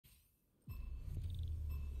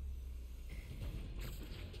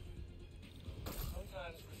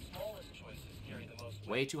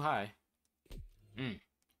way too high.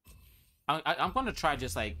 I'm going to try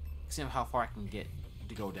just like seeing how far I can get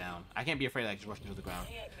to go down. I can't be afraid of like just rushing to the ground.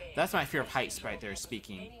 That's my fear of heights right there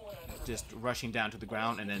speaking. Just rushing down to the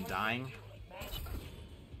ground and then dying.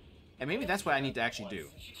 And maybe that's what I need to actually do.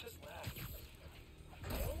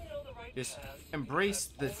 Just embrace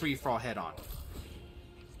the free fall head on.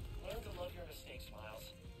 Learn to love your mistakes,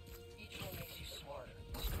 Miles. Each one makes you smarter,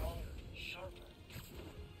 stronger, sharper.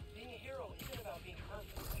 Being a hero isn't about being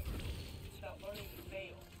perfect. It's about learning to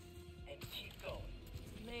fail and keep going.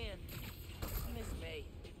 Man, I miss May.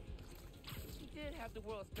 She did have the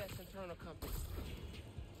world's best internal compass.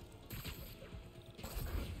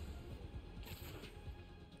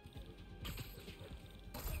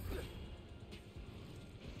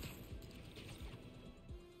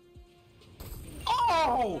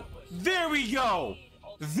 Oh! There we go!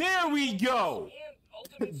 There we go!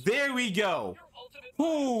 There we go!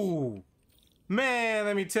 Ooh! Man,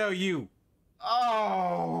 let me tell you.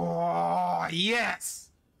 Oh, yes!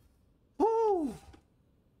 Ooh!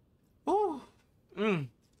 Ooh!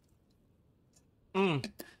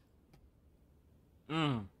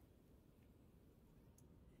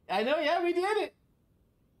 I know, yeah, we did it!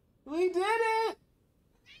 We did it!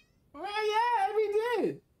 Well, yeah, we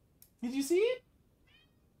did! Did you see it?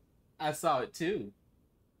 I saw it too.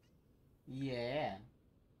 Yeah.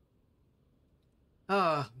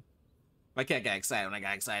 My cat got excited when I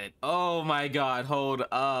got excited. Oh my god, hold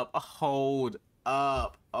up. Hold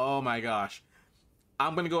up. Oh my gosh.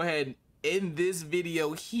 I'm gonna go ahead and end this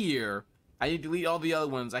video here. I need to delete all the other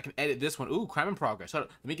ones. I can edit this one. Ooh, crime in progress. Hold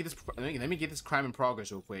up. Let me get this crime in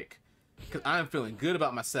progress real quick. Cause I'm feeling good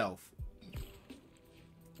about myself.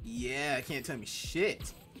 Yeah, can't tell me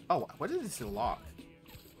shit. Oh, what is this lock?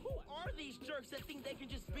 Who are these jerks that think they can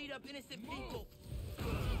just beat up innocent people?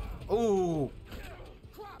 Ooh.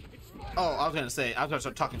 Oh, I was gonna say, I was gonna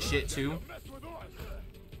start talking shit too.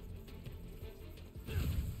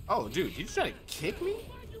 Oh, dude, you trying to kick me?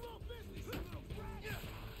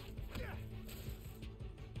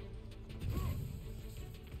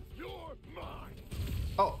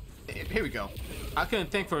 Oh, here we go. I couldn't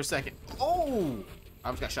think for a second. Oh, I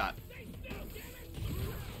almost got shot.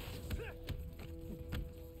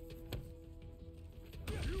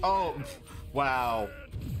 Oh, wow.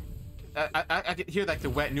 I could hear like the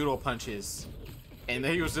wet noodle punches, and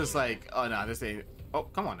he was just like, "Oh no, this ain't." Oh,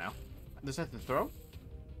 come on now. There's nothing to throw.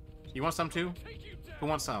 You want some too? Who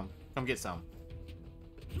wants some? Come get some.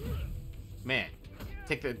 Man,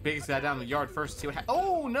 take the biggest guy down the yard first. See what happens.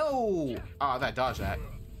 Oh no! Oh, that dodged that.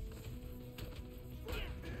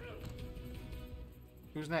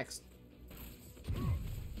 Who's next?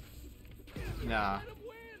 Nah.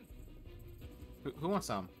 Who wants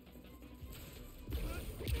some?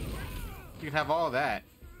 You can have all that.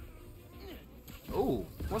 Ooh,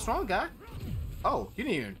 what's wrong, guy? Oh, you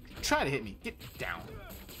didn't even try to hit me. Get down.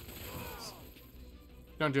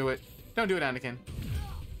 Don't do it. Don't do it, Anakin.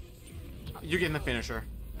 You're getting the finisher.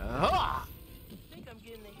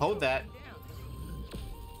 Hold that.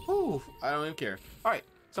 Ooh, I don't even care. All right,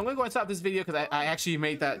 so I'm gonna go and stop this video because I actually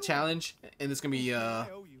made that challenge, and it's gonna be I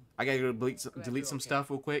gotta go delete some stuff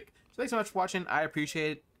real quick. So thanks so much for watching. I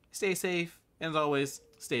appreciate it. Stay safe, and as always,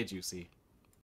 stay juicy.